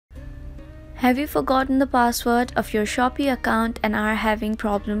Have you forgotten the password of your Shopee account and are having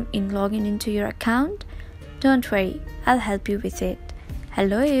problem in logging into your account? Don't worry, I'll help you with it.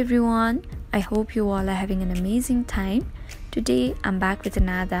 Hello everyone, I hope you all are having an amazing time. Today I'm back with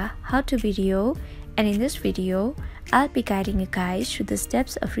another how-to video, and in this video I'll be guiding you guys through the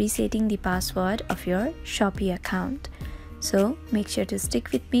steps of resetting the password of your Shopee account. So make sure to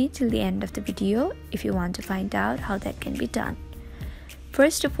stick with me till the end of the video if you want to find out how that can be done.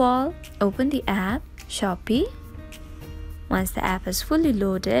 First of all, open the app Shopee. Once the app is fully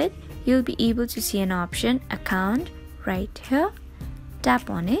loaded, you'll be able to see an option Account right here. Tap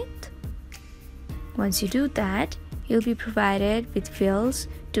on it. Once you do that, you'll be provided with fields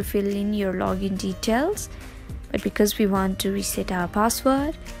to fill in your login details. But because we want to reset our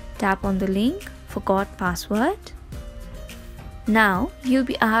password, tap on the link Forgot Password. Now you'll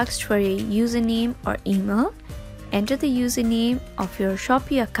be asked for a username or email. Enter the username of your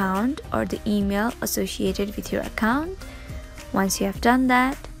Shopee account or the email associated with your account. Once you have done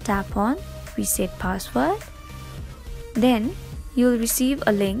that, tap on Reset Password. Then you'll receive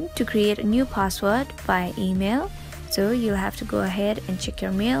a link to create a new password via email. So you'll have to go ahead and check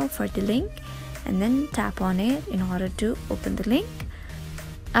your mail for the link and then tap on it in order to open the link.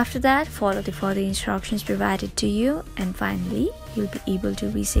 After that, follow the further instructions provided to you, and finally you'll be able to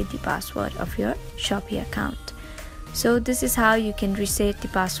reset the password of your Shopee account. So this is how you can reset the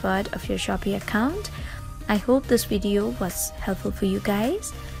password of your Shopee account. I hope this video was helpful for you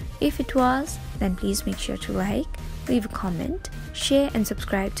guys. If it was, then please make sure to like, leave a comment, share and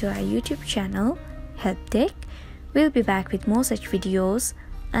subscribe to our YouTube channel, Help Tech. We'll be back with more such videos.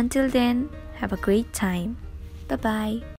 Until then, have a great time. Bye bye.